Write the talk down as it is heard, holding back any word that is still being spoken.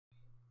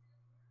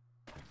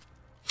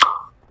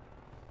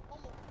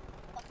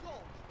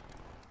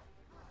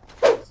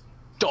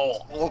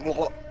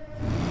Oh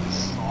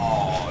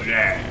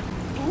yeah.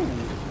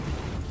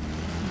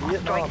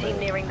 Strike team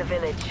nearing the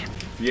village.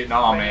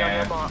 Vietnam,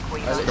 man.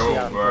 Let's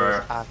go,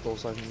 bro.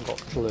 Apples, I haven't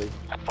got a clue.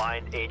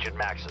 Find Agent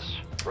Maxis.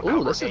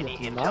 Ooh, this is Recover any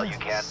looking intel nice. you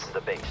can from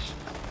the base.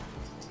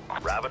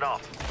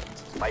 Ravenov.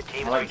 My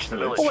team I like reached the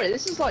village. village. Oh wait,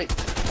 this is like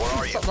Where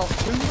are you? something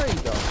off Tomb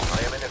Raider.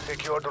 I am in a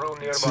secured room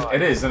nearby.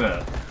 It is, isn't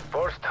it?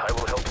 First, I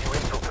will help you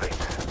infiltrate.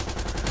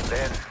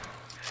 Then,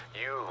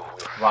 you will...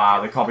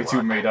 Wow, they copy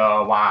Tomb Raider.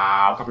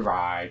 Wow,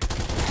 copyright.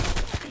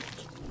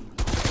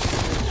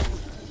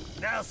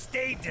 Now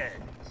stay dead.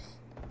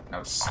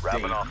 No, stay.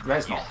 Ravenov, you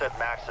Reznov. said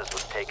Maxis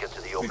was taken to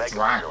the Omega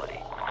dragon. facility.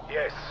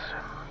 Yes,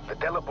 the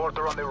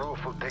teleporter on the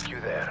roof will take you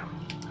there.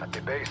 At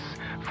the base,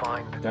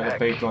 find Then a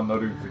bait on the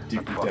roof for That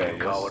deeply fucking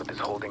days. coward is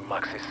holding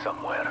Maxis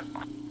somewhere.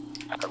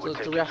 I So will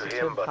take do we you have to to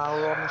him, turn but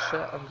power on the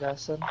shit, I'm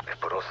guessing? the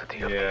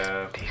ferocity of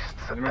Yeah. these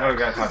beasts Remember we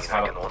got attacks to I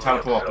can only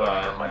teleport up observe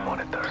there from my and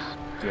monitors.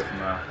 do it from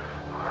there.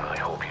 I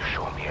hope you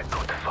show me a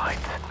good fight.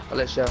 I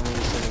literally haven't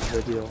even seen a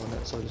video on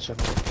it, so I just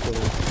haven't got a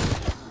clue.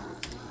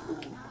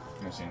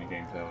 I've never seen any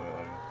gameplay of it.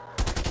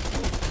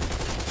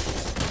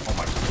 Oh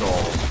my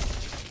god.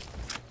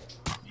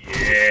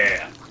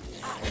 Yeah!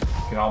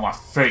 Get out of my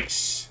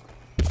face!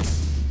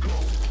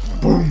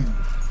 Boom!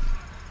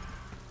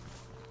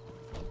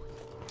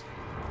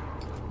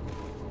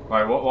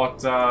 Right, what round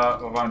do you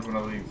want to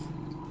leave?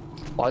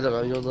 Well, I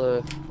don't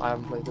know, I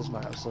haven't played this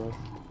map, so...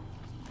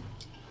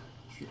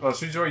 Oh,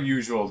 so your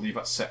usual leave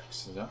at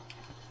 6, is it?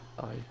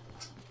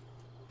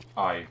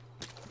 Aye.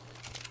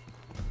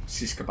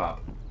 Shish kebab.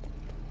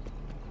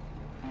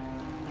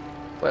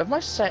 Wait, have my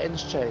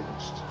settings changed?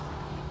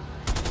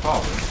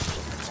 Probably.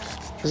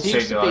 Because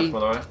Saved your life, by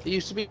the way. it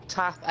used to be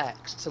tap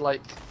X to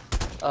like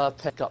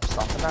pick up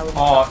stuff, and now when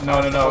Oh,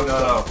 no.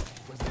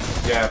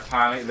 Yeah,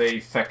 apparently they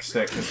fixed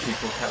it because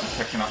people kept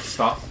picking up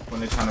stuff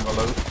when they're trying to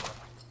reload.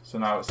 So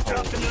now it's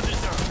hold.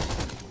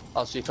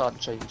 oh, so you can't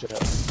change it. No.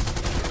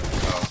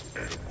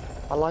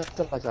 I liked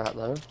it like that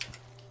though.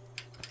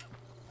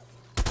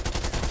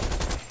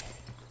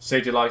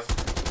 Saved your life.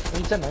 No,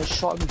 you didn't. I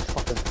shot him, you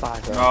fucking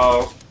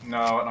faggot. No,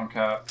 I don't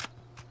care.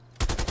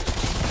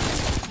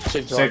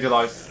 Saved Your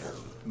life.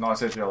 No, I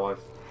saved your life.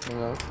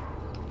 No.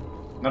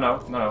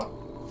 No.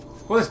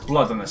 Well, there's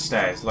blood on the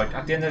stairs. Like,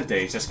 at the end of the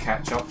day, it's just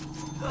ketchup.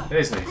 It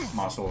is the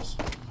tomato sauce.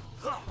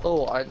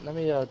 Oh, let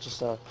me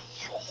just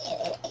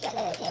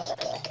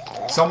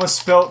Someone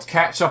spilt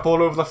ketchup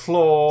all over the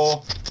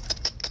floor.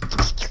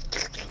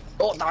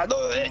 Oh no,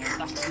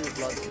 that's your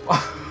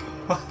blood.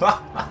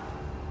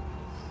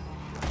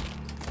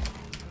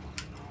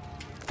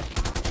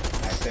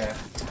 Right there.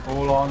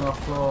 All on the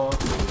floor.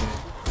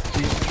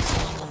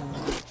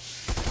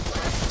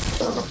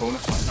 I've got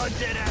bonus. A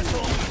dead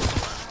asshole.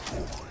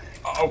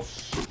 Oh.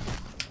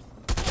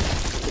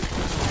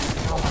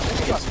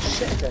 You got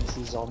shit against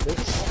these zombies.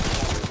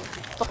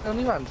 Fucking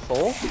only round 4.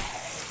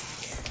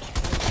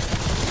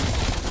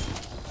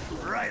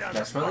 Right on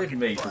That's the where they've fucking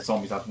made the butt.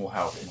 zombies have more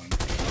health.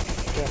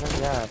 Yeah,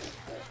 maybe I have.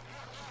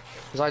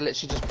 Because I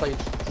literally just played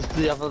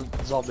the other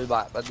zombie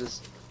map and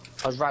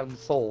I was round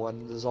 4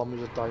 and the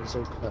zombies were dying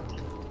so quick.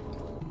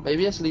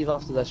 Maybe let's leave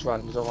after this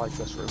round because I like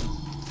this room.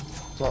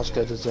 It's not as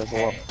good as the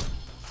other one.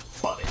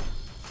 Buddy.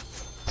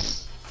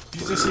 You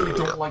just say you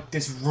don't like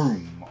this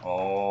room.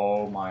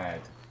 Oh my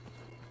head.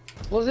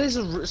 Well, it's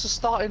a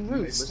starting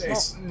room.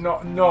 It's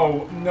not.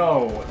 No.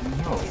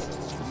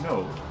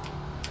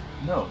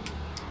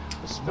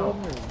 It's a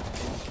spawn room.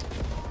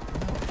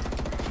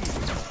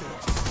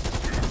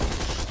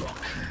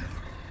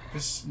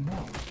 Just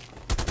no.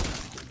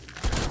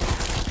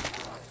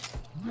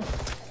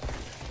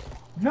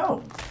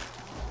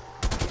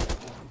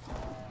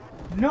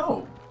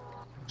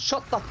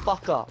 Shut the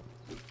fuck up.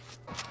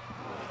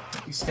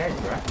 He's dead,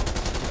 right?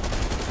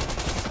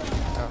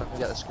 I can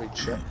get the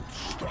screenshot.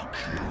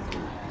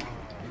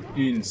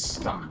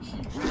 Insta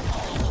key.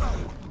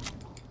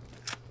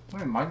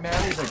 Wait, my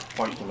melee is like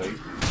quite delayed.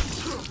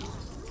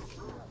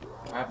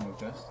 I have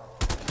noticed.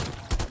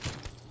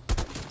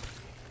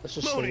 Let's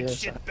just see Loading here.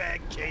 shitbag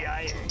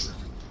KIA.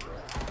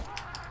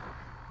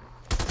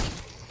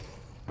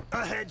 A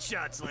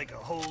headshot's like a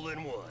hole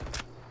in one.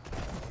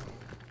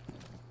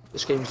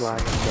 This game's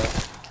lagging,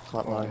 but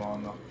can't lie.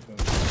 Hold on,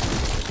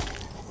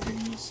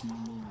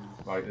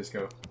 right, let's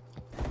go.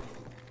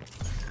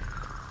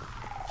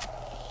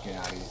 Get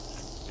out of here.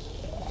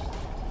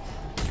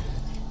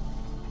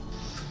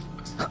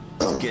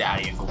 Get out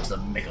of here and go to the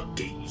Mega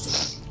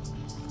Games.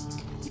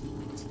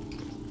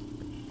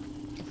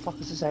 What the fuck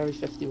is this Area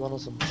 51 or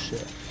some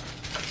shit?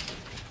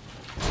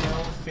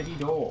 No fitty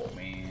door,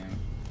 man.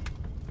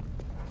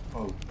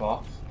 Oh,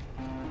 boss.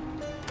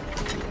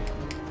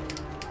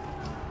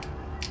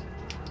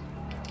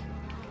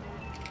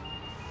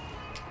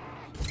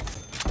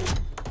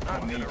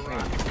 I'm gonna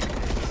run.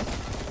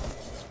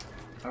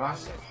 I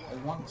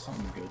want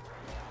something good.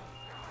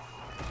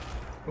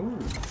 Ooh.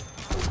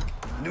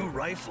 New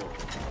rifle.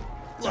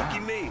 Lucky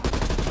me.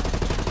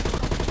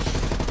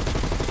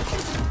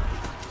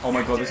 Oh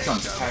my god, this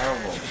gun's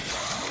terrible.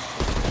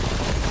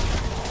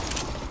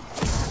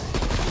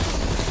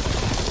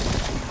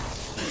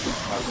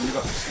 when you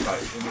got the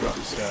right, when you got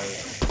the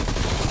stairs.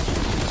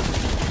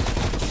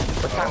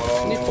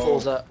 Can you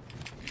pause it?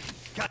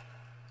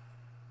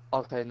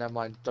 Okay, never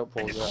mind. Don't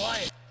pause it.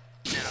 Quiet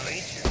now,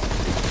 ain't you?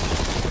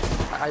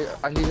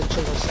 I need to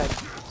change my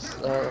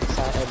settings. I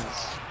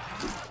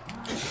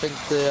think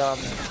the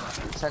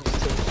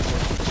sensitivity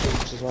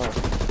changed as well.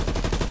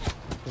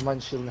 Because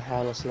mine's feeling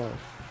hella slow.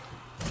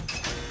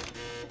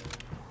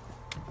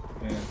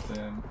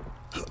 And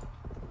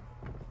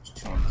just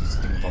trying to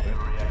think about it.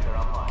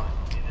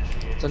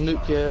 It's a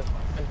nuclear.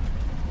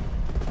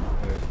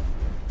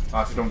 I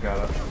actually don't get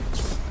it.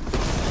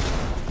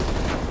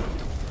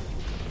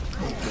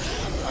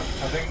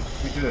 I think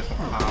we do this for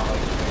power,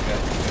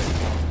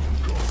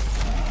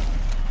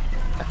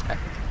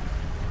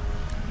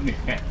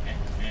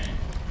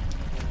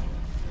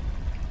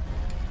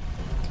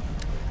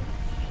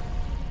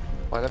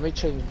 Right, let me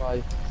change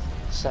my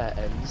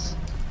settings.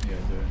 Yeah,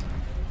 do it.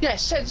 Yeah,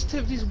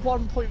 sensitivity is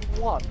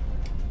 1.1.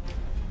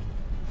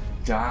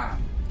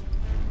 Damn.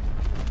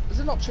 Does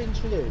it not change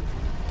for you?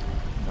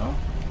 No.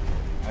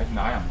 I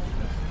am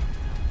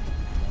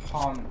this.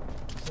 Can't.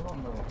 I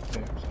don't know what to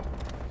do.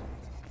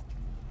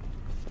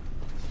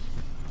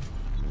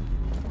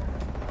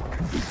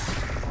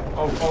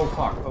 Oh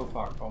fuck, oh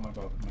fuck, oh my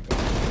god, oh my god.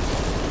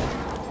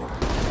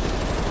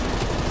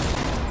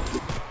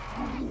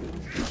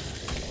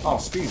 Oh,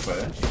 speed for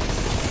it.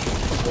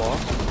 What?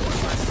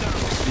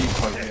 Speed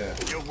point, yeah.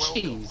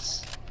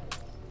 Cheese.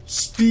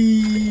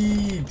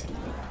 Speed!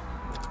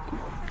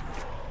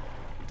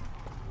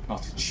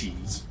 Not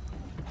cheese.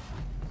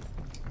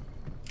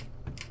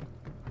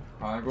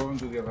 I'm going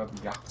to the other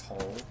yacht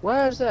hole.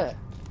 Where is it?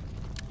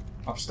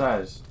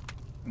 Upstairs.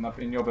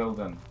 In your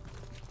building.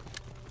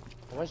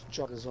 Where's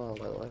Jog as well,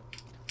 by the way?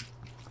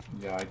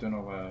 Yeah, I don't know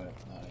where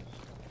that is.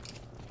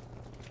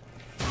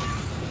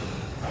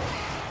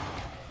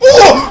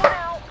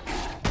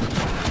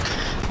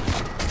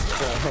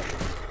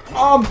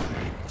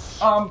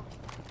 Oh!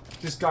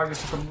 This guy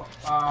just took a. Oh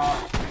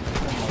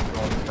my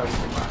god, this guy just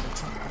took a massive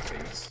chunk of my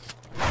face.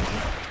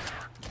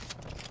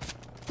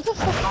 What the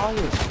fuck are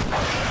you?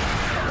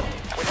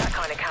 With that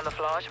kind of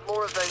camouflage,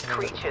 more of those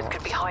creatures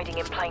could be hiding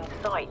in plain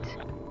sight.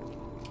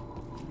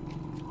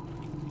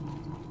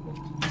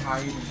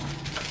 Hiding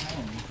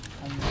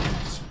on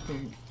these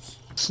boots.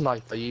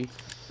 Sniper, you.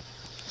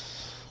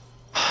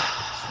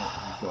 That's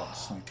what we got,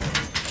 sniper.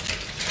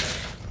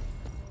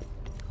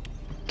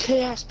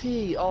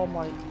 KSP, oh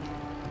my.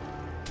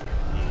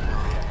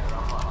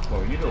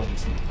 Well, we need to open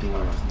some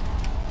doors.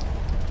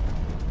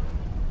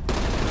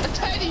 A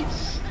teddy!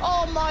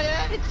 Oh my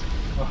head!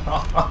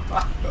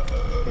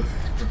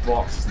 The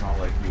box is not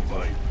like you,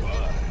 buddy.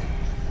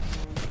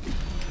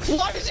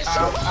 What is this?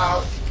 Ow,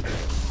 ow.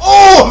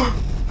 Oh!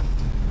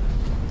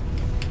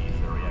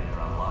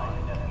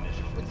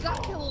 Did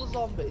that kill all the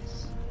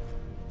zombies?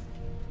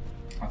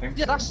 I think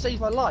Yeah, so. that saved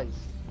my life.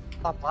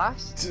 That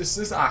blast. This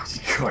is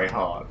actually quite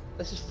hard.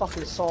 This is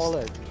fucking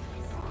solid.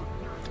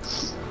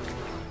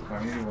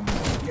 I need one more.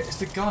 Yeah, it's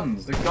the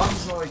guns. The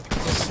guns are like,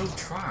 they're so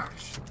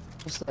trash.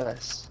 What's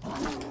this?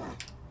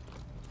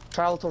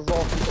 Travel to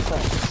rocky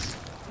defense.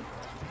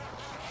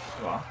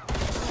 What?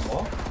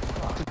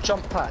 What? To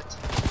jump pad.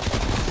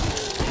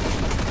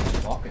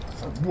 Rocket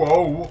defense.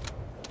 Whoa!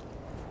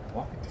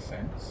 Rocket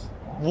defense?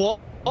 What?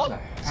 Where the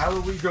hell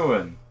are we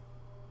going?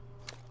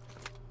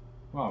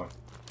 Wow.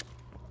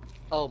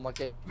 Oh my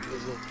game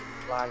is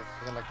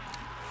lagging like.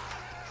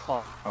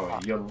 Oh, Oh,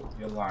 you're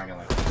lagging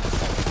like.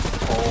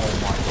 Oh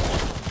my god.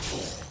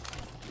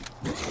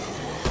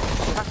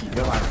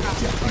 You're lagging like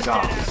Jeffrey's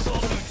ass.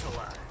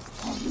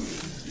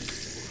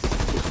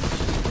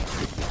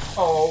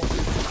 Oh.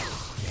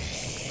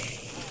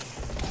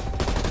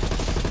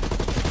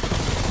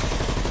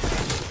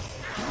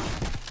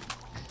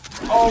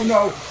 Oh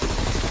no!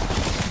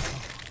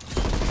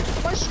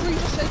 my screen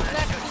just said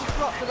connection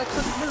interrupted, I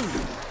couldn't move.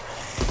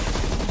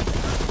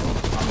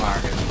 I'm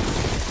lagging.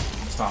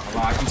 I'm starting to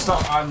lag. I'm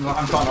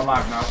starting to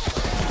lag now.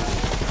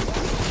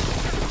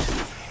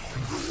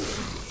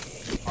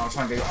 I'm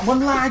trying to get. I'm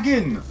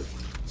lagging!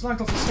 It's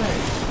lagged off the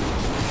stage.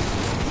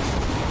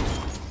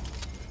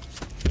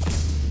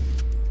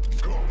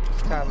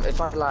 If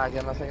I'm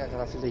lagging, I think I'm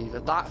gonna have to leave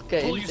it. That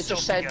game, it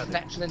just said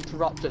connection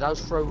interrupted, I was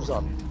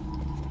frozen.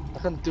 I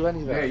couldn't do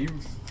anything. Yeah,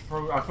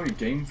 I thought your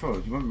game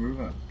froze. You weren't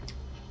moving.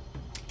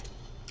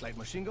 Light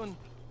machine gun?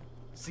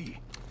 See.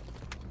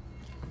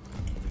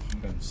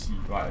 See.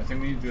 Right, I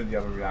think we need to do the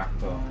other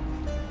reactor.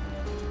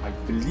 I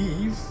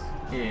believe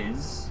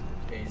is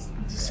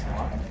this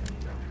one.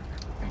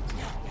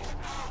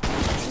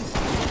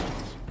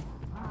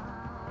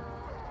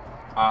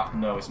 Ah,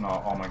 no, it's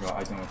not. Oh my god,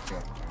 I don't know what to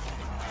do.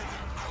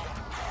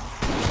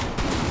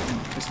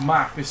 This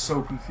map is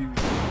so confusing.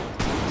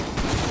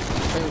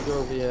 I'm gonna go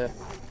over here.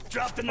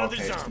 Dropped another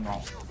Okay, it's zombie.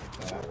 not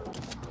there.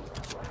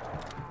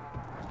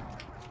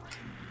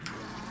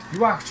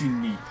 You actually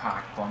need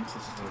pack punch,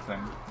 this is the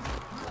thing.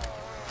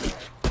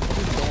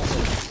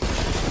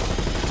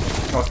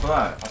 What's for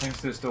that? I think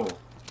it's this door.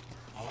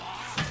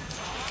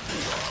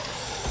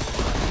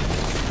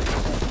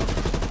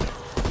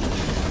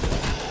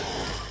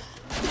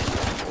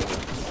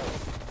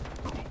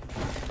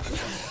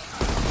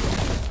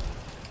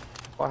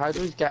 Well, how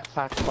do we get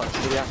pack a punch?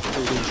 Do we have to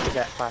do these to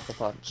get pack a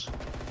punch?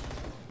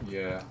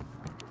 Yeah.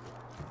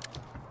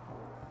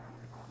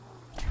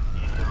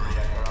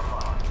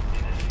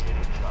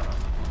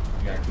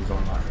 Yeah, he's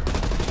on that.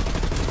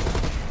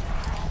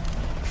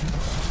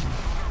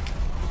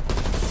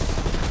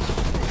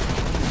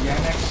 The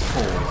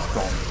NX4 has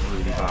gone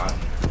really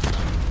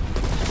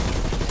bad.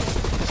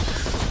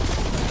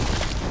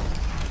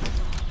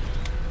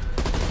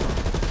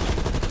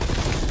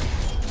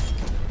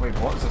 Wait,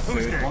 what's the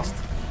third one?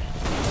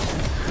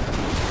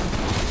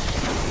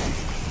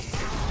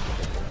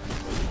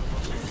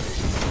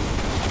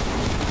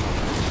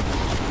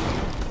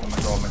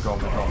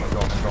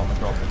 Oh my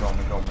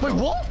god, Wait,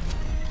 what?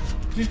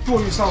 You just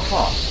blew yourself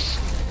up.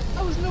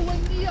 I was nowhere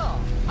near.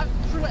 I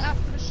threw it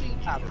after the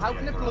sheet cam. How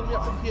can it blow me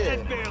up from here?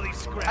 That barely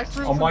scratched. I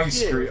threw it On from my here.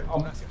 screen,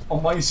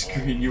 on my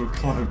screen, you were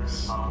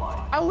close.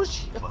 I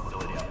was.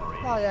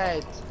 My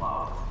head.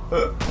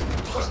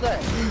 What's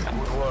that?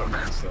 Good work.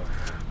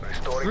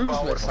 Restoring Cruise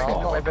power missile,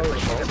 from not a weapons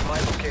boat. at my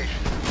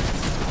location.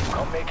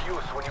 I'll make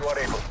use when you are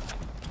able.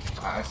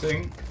 I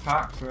think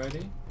packed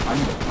ready. I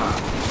need a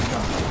pack.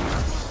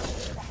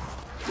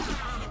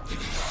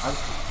 I'm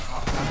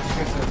just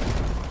get to.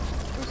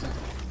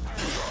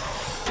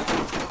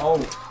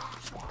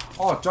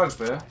 Oh, Jug's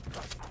beer.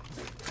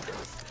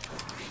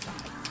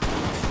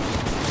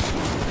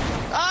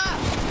 Ah!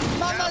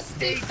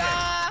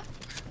 Mamacita!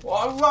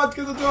 Oh, run,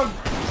 get the Jug!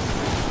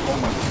 Oh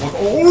my god!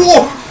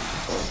 Oh!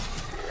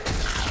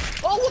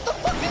 Oh, what the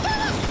fuck is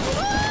that?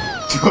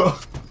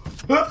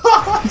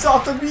 He's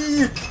after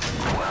me!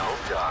 Well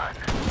done.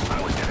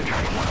 I was gonna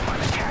train one of my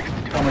attacks to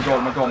do Oh my god,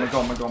 oh my god, oh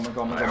my god, oh my god,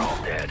 oh my They're god.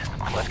 all dead.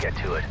 Let's get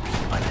to it.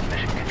 I'm in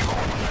mission control.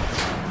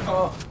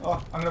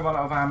 Oh, I'm gonna run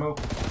out of ammo.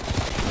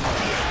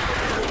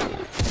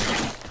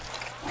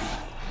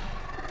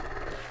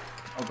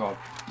 Oh god.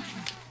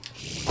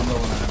 I'm low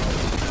on ammo.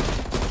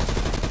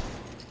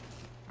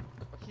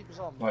 Keep us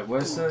on. Right,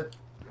 where's the...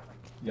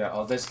 Yeah,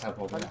 oh, there's the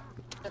teleport. Yeah.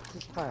 Get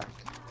this back.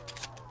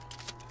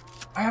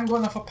 I haven't got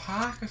enough a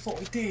pack, I thought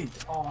I did.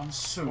 Oh, I'm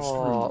so Oh,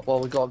 screwed. well,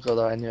 we gotta go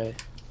there anyway.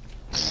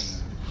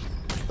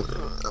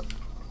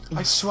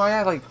 I swear I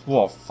had like,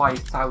 what,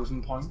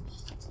 5,000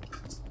 points?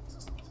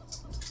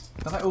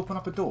 Did I open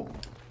up a door?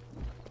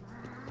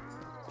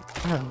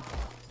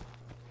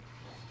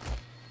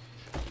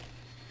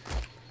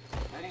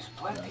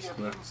 Yes,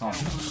 but it's on.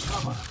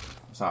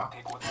 What's that?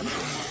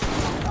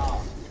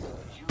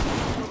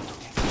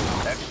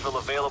 Exfil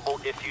available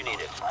if you need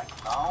it.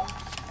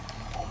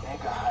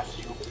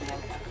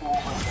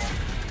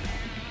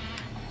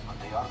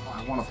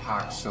 I want a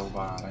pack so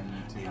bad, I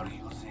need to.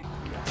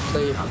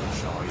 Save.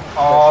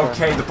 Oh,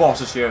 okay, the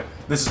boss is here.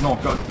 This is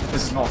not good.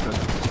 This is not good.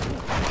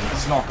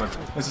 This is not good.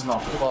 This is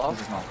not good. What?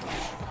 This is not good.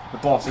 The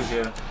boss is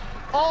here.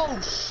 Oh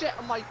shit!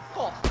 Oh my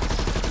god!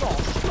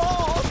 Gosh!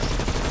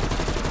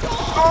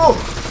 Oh!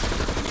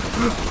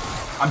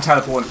 I'm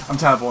teleporting. I'm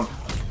teleporting.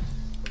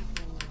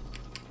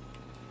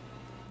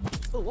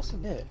 Oh, what's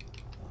in there?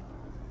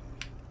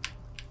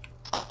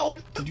 Oh!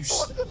 Did you?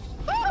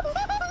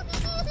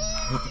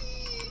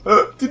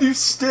 Did you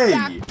stay?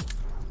 Yeah.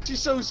 She's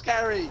so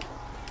scary.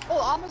 Oh,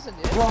 armor's in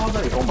here. Where are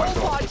they? Oh my Oh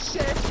god. my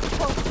shit!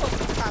 Oh,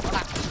 fuck,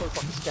 I'm so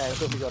fucking scared. I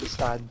don't think I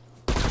understand.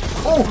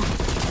 Oh!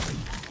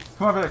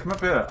 Come up here. Come up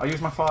here. I use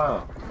my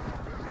fire.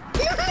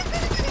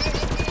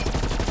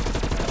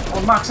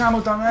 Oh, max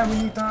ammo down there.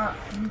 We need that.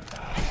 I'm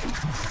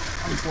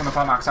just going to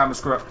find max ammo.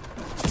 Screw it.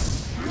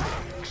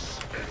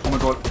 Oh my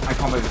god. I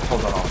can't believe I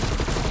pulled that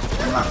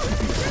off. I'm actually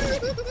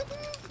beast.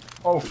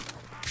 Oh.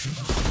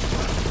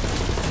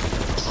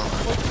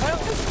 How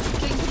is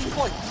the game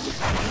points?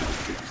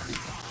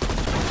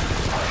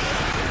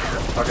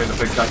 Okay, the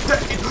big guy.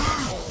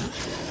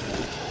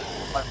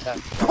 I'm dead.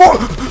 Oh!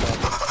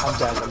 I'm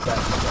dead.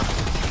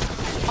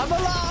 I'm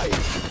alive!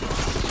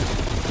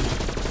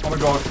 Oh my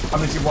god, I'm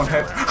literally one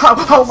hit. How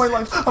am I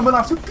alive? I'm an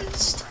absolute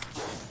beast!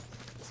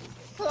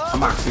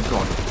 I'm actually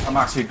god. I'm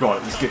actually god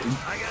at this game.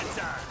 I got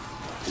time.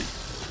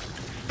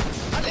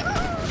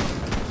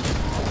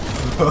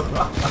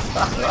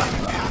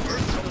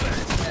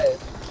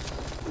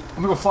 I'm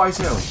gonna go fight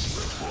hill.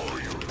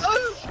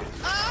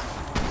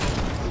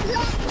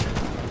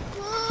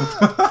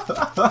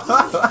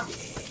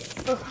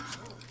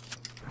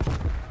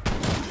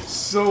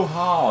 So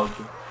hard.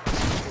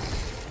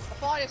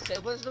 Fire sale,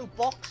 but there's no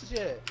boxes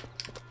here.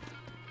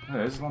 Yeah,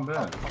 there's one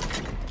there.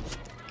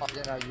 Oh,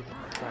 you know, you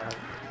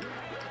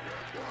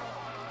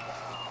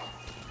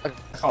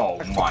Oh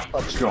my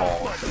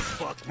god. What the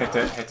fuck? Hit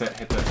it, hit it,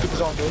 hit it. Keep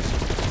us on, dude.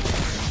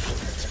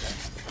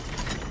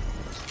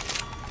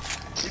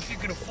 If you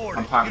can afford it,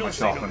 I'm you packing my don't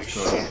say no shotgun to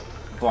good. shit.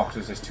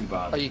 Boxes is too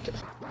Oh, bad. you can.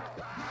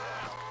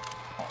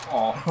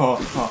 Oh,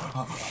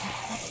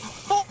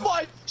 Oh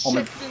my Oh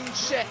my- shifting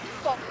shit!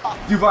 Fuck up!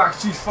 You've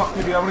actually fucked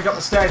me, dude. I would have got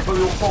the stairs, but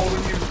they were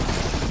following you.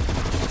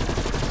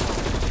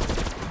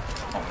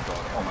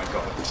 Oh my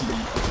god.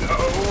 No.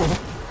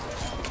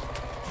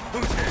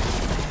 Who's there?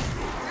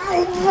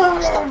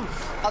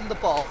 And the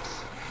box.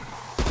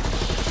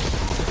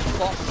 The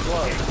box as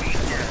well.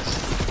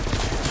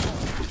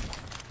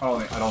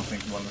 I don't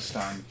think you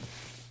understand.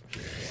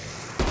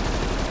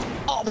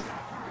 Oh!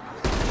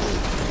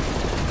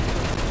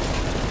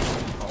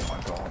 Oh my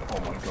god, oh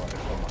my god,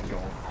 oh my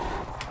god.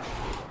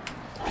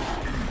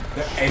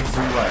 They're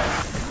everywhere.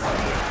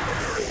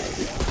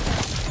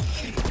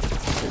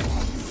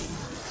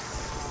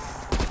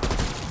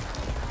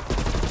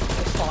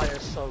 The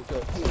fire's so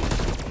good.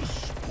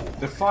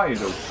 The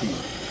fire's OP.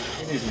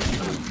 It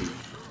isn't OP.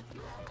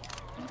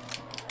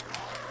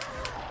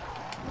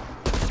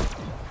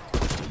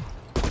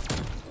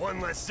 One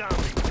less zombie.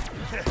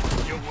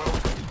 You're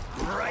welcome.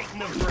 Right in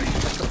the brain.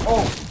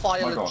 Oh!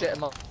 Fire my god.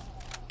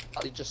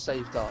 legitimately just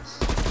saved us.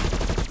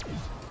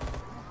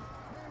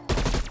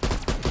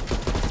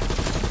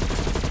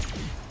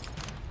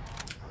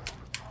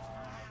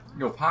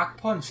 Yo, pack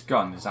punch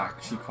gun is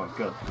actually quite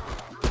good.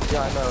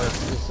 Yeah, I know,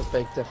 it's a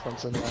big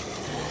difference in that.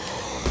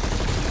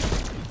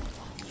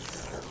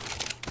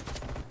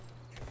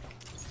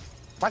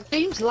 My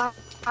game's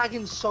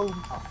lagging so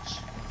much.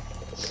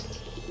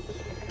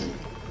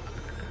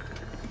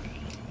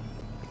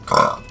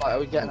 Right, are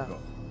we getting out?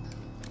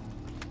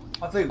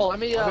 I think. Oh, let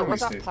me, I think we where's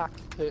that stay. pack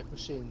per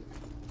machine?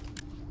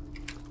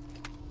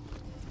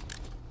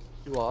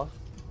 You are?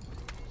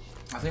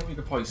 I think we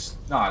could probably.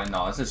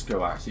 No, let's just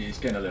go actually. It's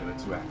getting a little bit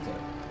too hectic.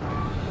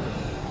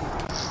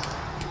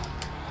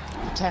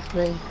 Protect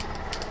me.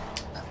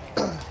 I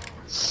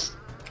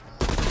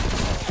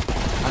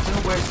don't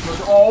know where it's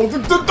going. Oh, the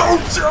don't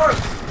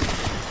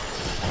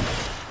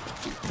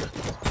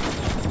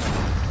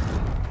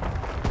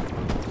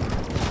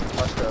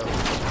Let's go.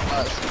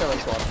 Let's kill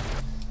this one.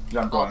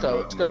 Yeah, I'm going.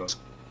 Go, I'm going.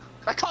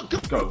 I can't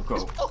go! Go.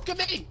 It's blocking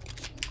me!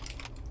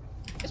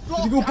 It's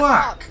blocked! Did you go I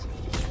back? can't.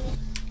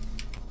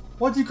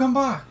 Why did you come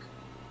back?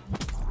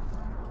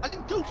 I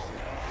didn't go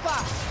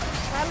back!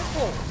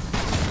 Teleport!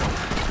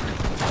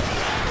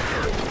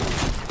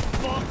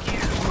 Fuck you.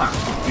 I'm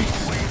actually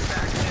beast. Way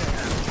back there.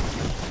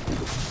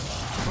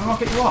 Why not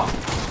get you up?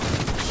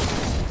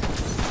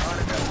 Not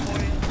enough for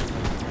you.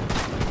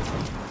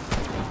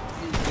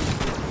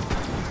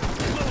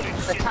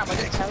 The cam, I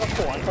didn't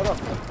teleport, I got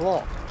up and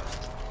blocked.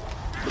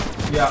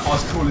 Yeah, I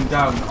was cooling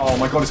down. Oh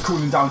my god, it's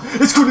cooling down.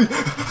 It's cooling.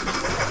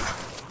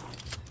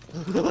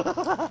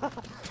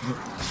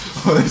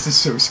 Oh, this is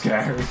so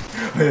scary.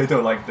 I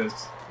don't like this.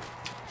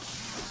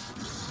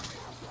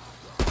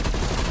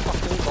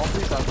 Fucking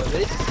zombies under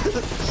me.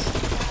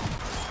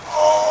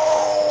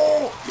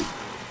 Oh!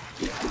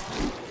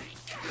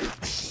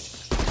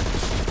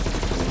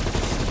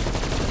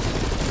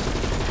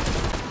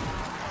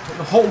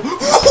 The whole.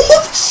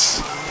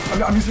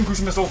 I'm using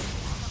crucial missile.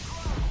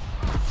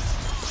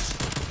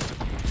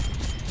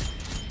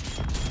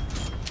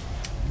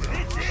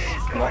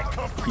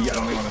 Yeah,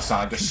 I'm on the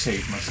side, just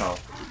saved myself.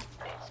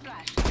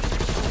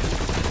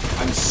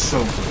 I'm so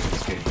good at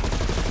this game.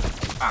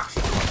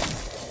 Actually.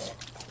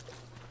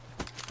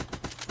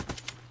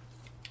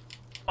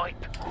 Fight.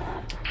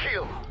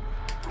 Kill.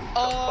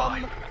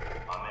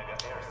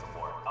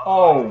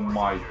 Oh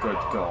my good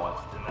god.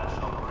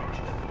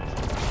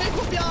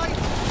 People behind!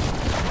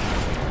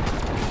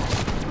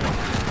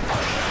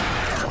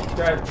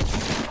 Dead.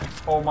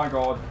 Oh my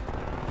god.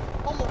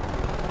 Oh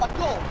my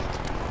god!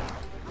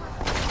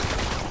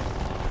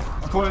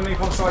 I'm calling an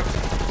napalm strike.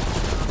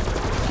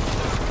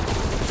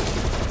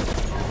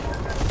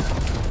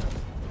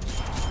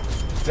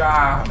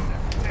 Damn.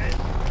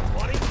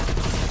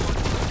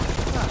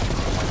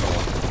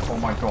 Oh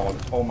my god.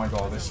 Oh my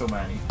god, there's so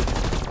many.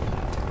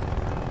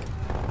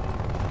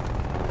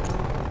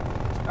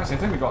 Actually, I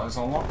think we got this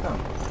on lockdown.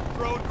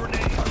 Throw a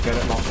grenade. I'll get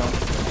it locked down.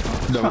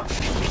 No,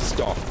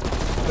 stop.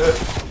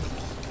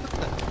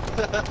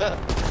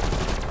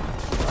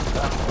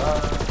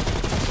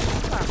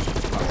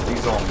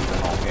 These zombies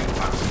are not getting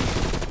past me.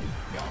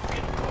 Yeah, I'm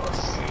getting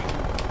past me.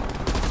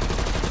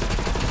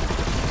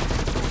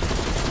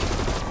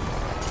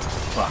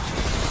 Fuck.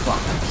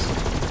 Fuck.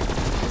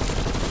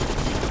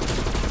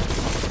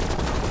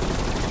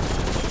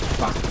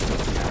 Fuck.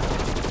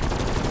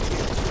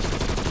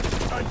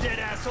 A dead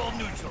asshole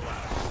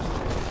neutralized.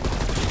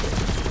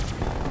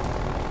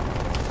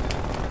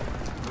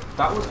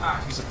 That was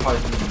actually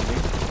surprisingly easy.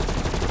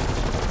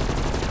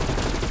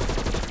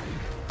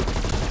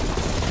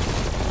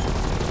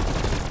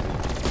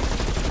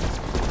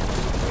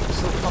 It's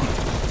still coming.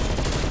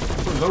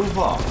 It's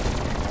over.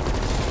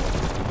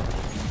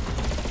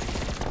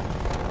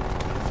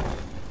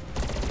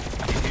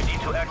 You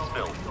need to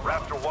exfil.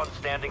 Raptor 1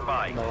 standing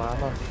by. No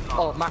ammo.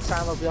 Oh, max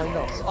ammo behind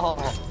us. Oh,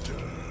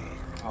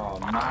 Oh,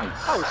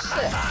 nice. that was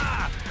sick.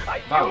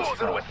 I That knew was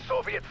there fun. was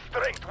Soviet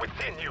strength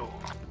within you.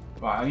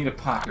 Right, I need a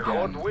pack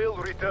God again. will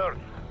return.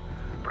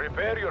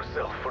 Prepare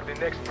yourself for the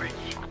next breach.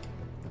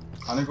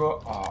 I'm gonna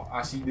go. Oh,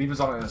 actually, leave us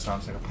on at this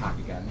round so I can pack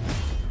again.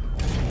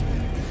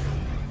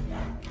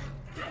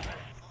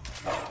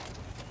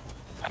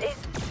 Is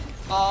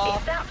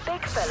Oh, that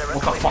big fella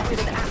What the fuck equipped with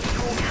is an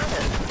actual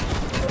cannon?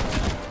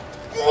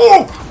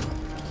 Oh!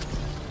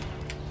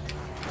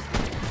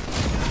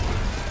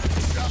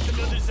 Dropped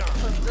another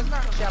zombie. doesn't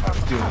that actually have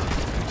ammo? Dude,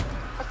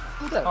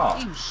 Hold on,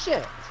 Oh. you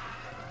shit.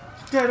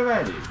 dead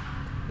already.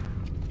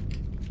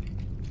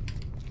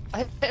 I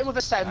hit him with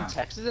a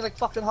Semtex, and then like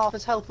fucking half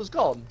his health was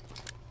gone.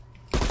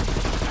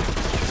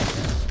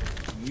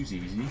 He was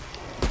easy.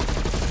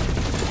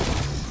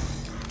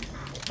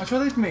 I swear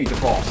they've made the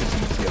bosses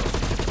easier.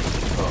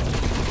 Oh.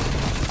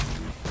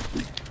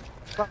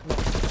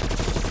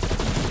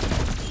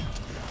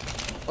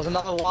 There's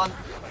another one.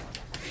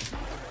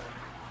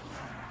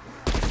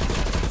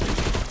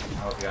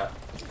 Oh yeah.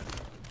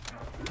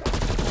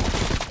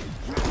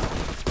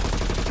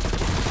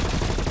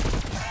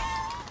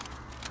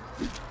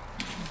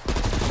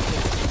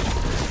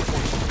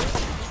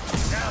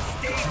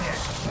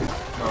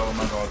 Oh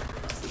my god.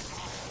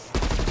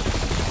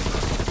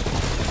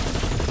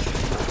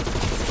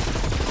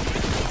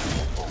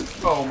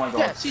 Oh my god.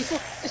 Yeah, see,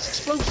 look, it's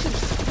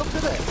explosive. Look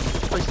at it.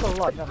 Oh, he's still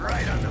alive. Never mind.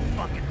 Right on the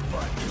fucking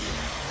butt.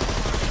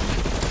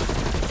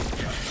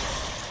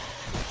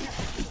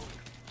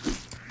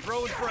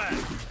 Throw it frag.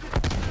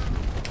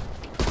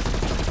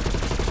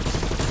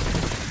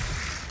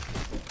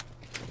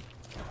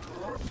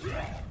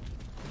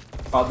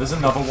 Oh, there's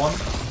another one.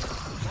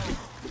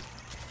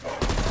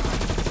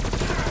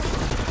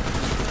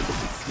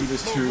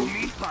 There's two.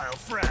 Meat pile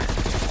frag.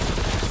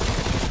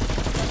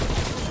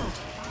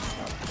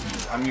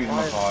 I'm using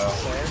my fire.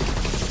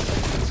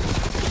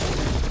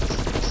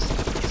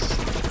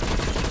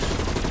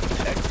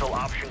 Exfil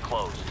option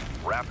closed.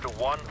 Raptor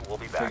 1 will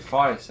be Take back.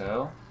 fire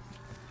sale.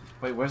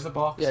 Wait, where's the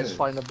box? Yeah, just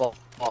find the box.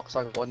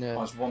 I got one, Oh, yeah.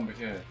 there's one back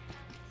here.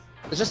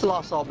 It's just the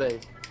last zombie.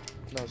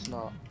 No, it's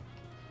not.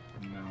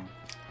 No.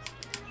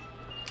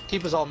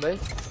 Keep a zombie.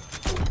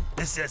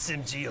 This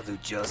SMG will do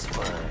just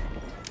fine.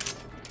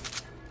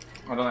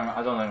 I don't think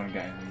I'm gonna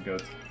get anything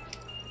good.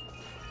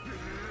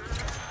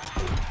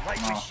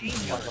 Light No. machine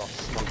Oh, gun.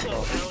 I got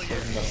Oh, hell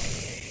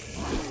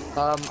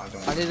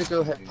yeah. I need to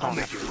go hit I'll Pat.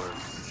 make it work.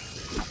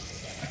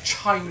 A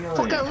China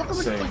Fuck it, look lady, how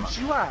many same. points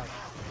you have.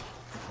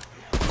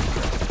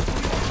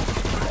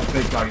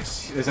 Big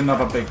guys. There's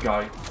another big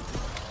guy.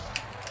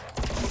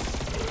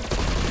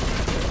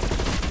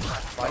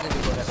 I need to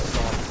go hit the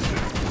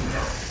zombie.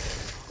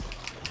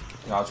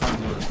 Yeah, I'll try and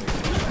do this thing.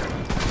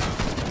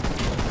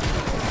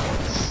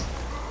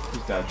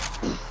 He's dead.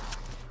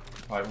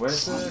 Right,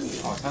 where's the...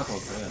 Oh,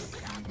 teleport's here.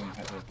 I'm gonna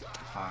hit the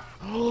pack.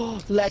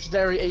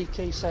 Legendary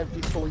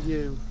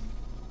AK-74U.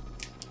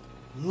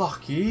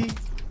 Lucky! I'm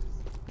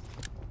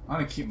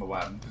gonna keep my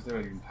weapon, because they're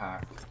already in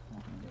pack.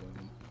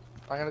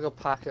 I'm gonna go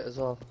pack it as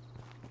well.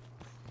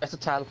 That's a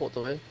teleport,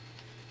 do we?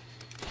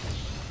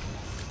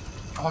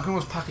 Oh, I can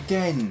almost pack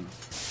again!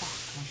 Fuck,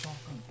 my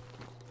shotgun.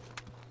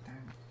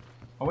 Damn.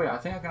 Oh wait, I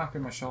think I can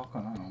upgrade my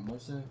shotgun. Hang on,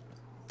 where's the...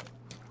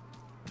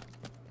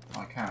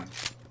 Oh, I can.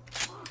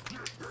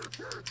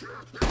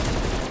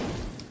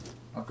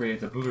 Upgrade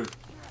the blue.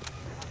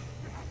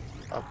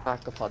 I'll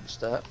pack a punch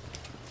it.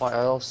 But I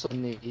also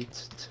need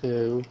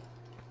to...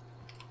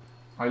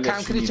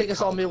 Cam, can you take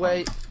this on me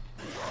away?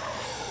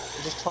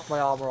 I just took my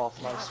armor off,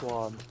 nice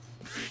one.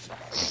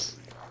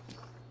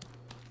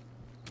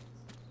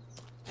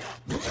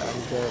 I'm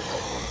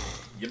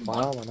good. My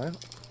armor now.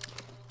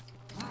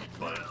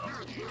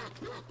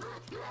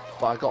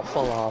 But I got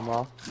full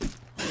armor.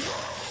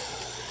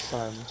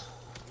 Sound.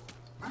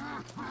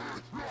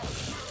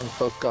 And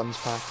both guns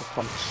pack a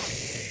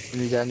punch.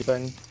 You need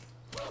anything?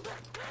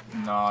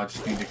 No, I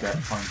just need to get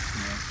points.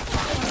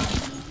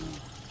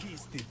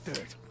 He's the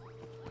dirt.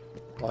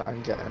 Right,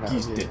 I'm getting out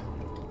He's of dead. here.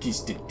 He's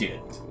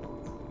dead.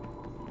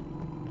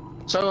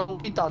 So are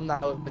we done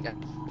now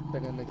again?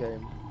 Been in the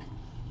game.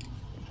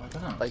 I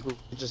don't know. Like we're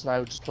just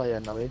now just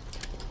playing, are we?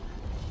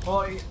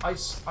 Well,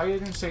 I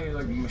didn't say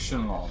like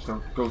mission log,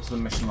 go to the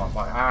mission log,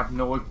 but I have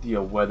no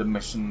idea where the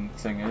mission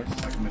thing is,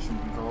 like mission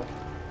control.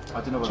 I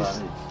don't know what that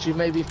is. Do you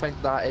maybe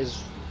think that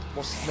is,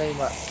 what's the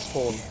name at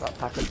spawn, that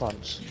pack a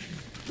punch?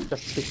 You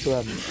have to speak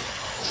to him.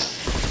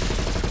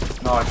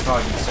 No, I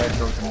tried and said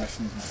go to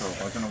mission control,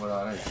 but I don't know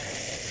where that is.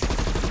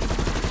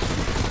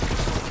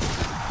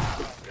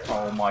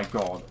 Oh my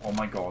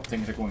god,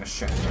 things are going to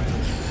shit.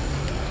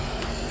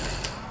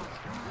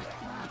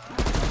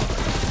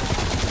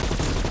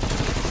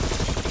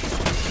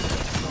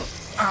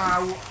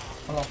 Ow!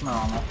 I lost my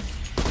armor.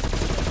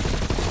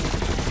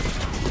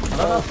 I don't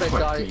know how big quickly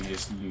guy. you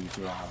just lose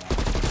your armor.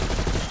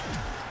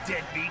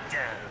 Dead beat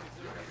down.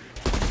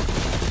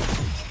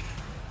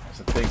 That's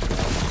a big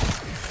guy.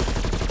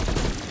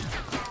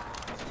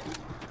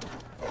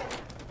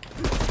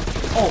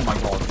 Oh my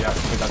god, yeah,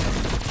 okay, that's him.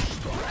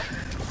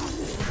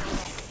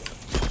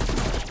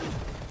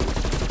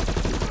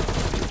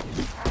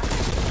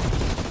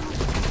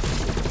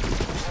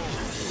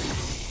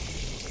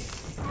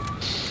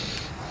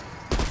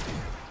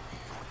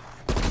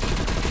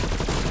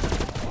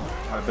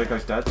 Alright, big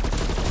guy's dead.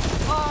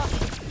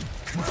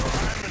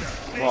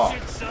 What?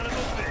 Efficient son of a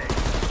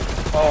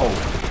bitch. Oh!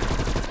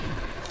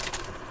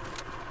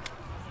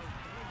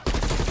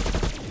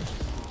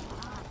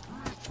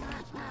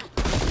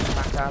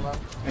 Pack ammo.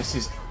 This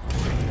is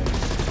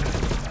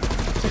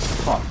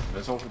fun, but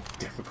it's also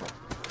difficult.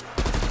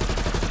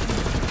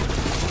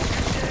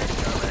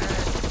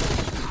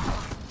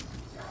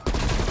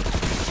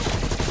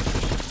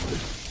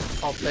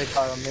 I'll take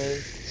guy on me.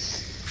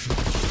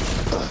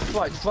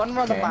 Right, just run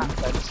around the map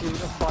then, so you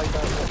can find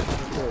out what you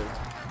can do.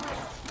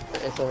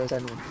 If there is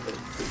anyone to do.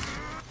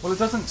 Well, it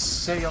doesn't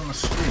say on the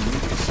screen.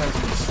 It just says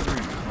on the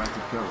screen where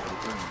to go.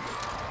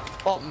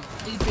 Well,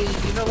 maybe,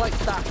 you know, like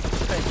that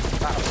thing,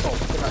 that assault,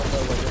 come out of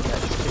nowhere, doesn't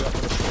it? Just do up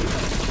on the screen.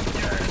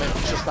 Maybe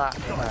it's just that,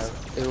 you know,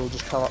 it will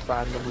just come up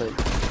randomly.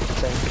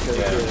 Saying to go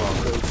here,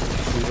 go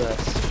do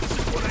this.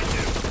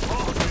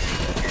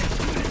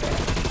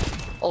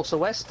 Also,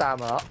 where's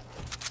Stam up?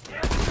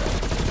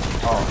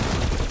 Oh.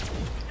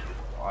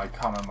 I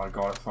can't remember where I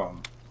got it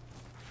from.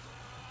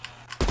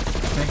 I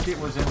think it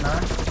was in there.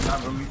 In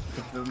that room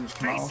the buildings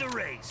come out.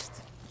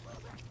 erased.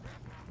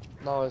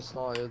 No, it's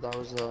not. That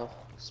was a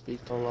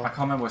speaker I lock. can't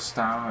remember where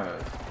Star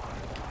is.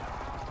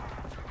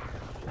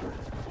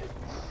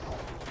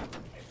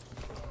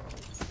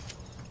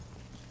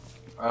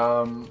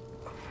 Wait.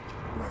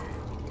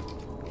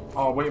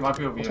 Oh wait, it might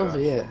be over What's here. over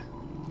here?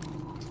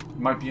 It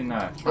might be in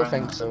there. Try I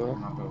think that. so.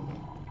 Might be over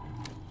there.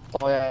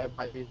 Oh yeah, it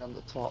might be on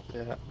the top,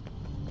 yeah.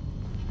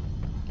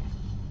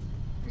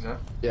 Is it?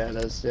 Yeah, it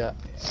is, yeah.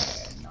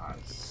 Yeah,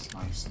 nice. I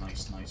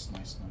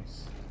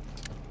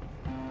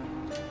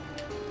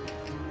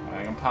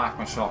can pack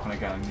my shotgun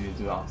again. I need to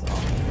do that after that.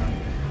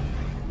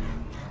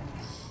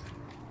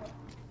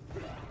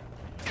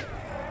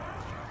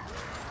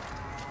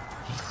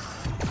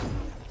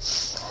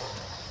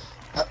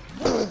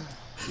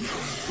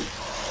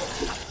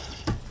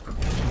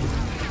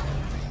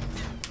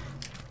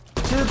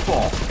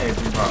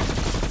 Every round.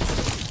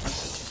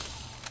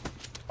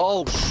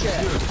 Oh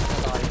shit!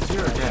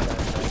 Zero again.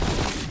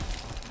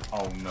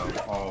 Oh no,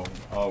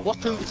 oh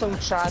What's no. doing some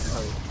Chad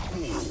mode?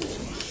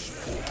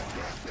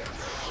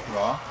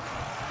 What?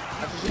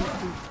 I've just seen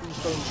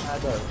Tombstone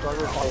Shadow, so I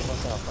will follow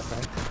myself,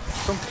 okay?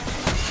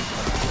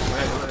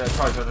 Wait,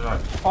 try.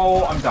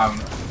 Oh, I'm down.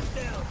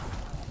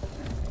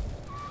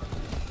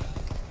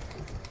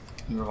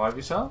 You revive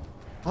yourself?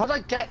 How did I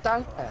get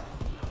down there?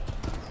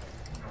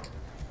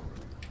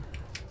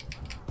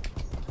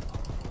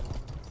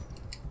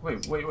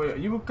 Wait, are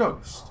you a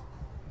ghost?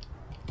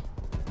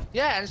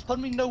 Yeah, and it's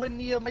putting me nowhere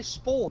near my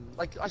spawn.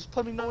 Like, it's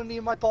putting me nowhere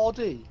near my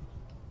body.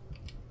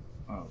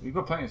 Oh, you've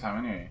got plenty of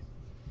time anyway.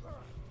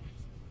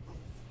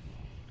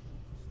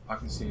 I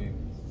can see you.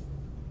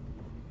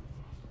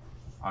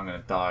 I'm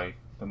gonna die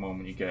the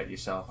moment you get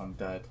yourself. I'm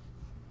dead.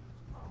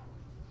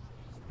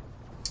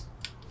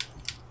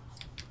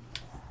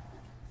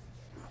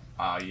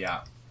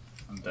 Yeah.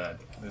 I'm dead.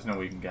 There's no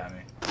way you can get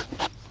me.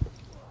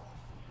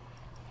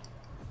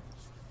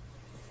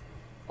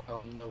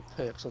 Oh, no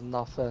perks or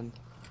nothing.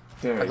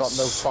 There I got is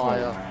no so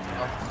fire. many.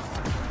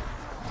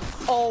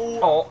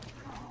 Oh!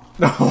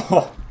 No!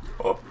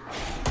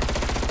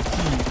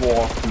 He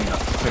walked me in the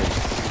face.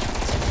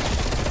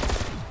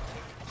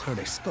 Heard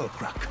a skull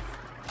crack.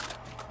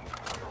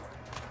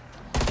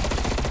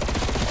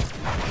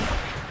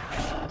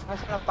 I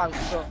should have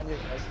bounced on you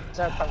guys. Is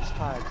there a bounce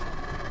pad?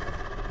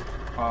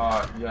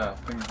 Yeah,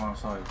 things on the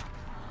side.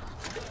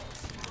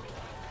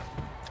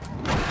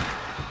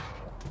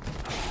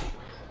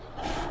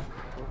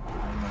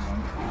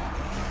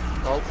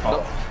 Oh, no.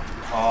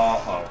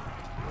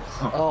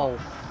 Oh.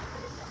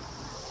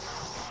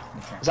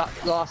 Okay. Is that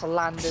no, that's a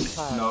landing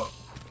pad? No.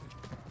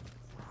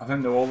 I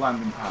think they're all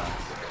landing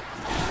pads.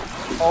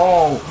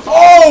 Oh!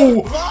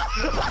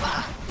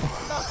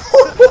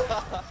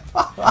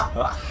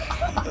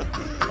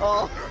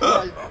 Oh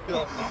my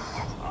god.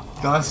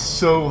 That's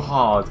so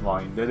hard,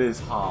 mind. It is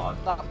hard.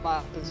 That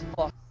map is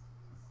fucking.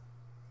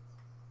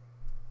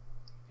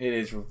 It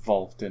is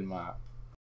revolting map.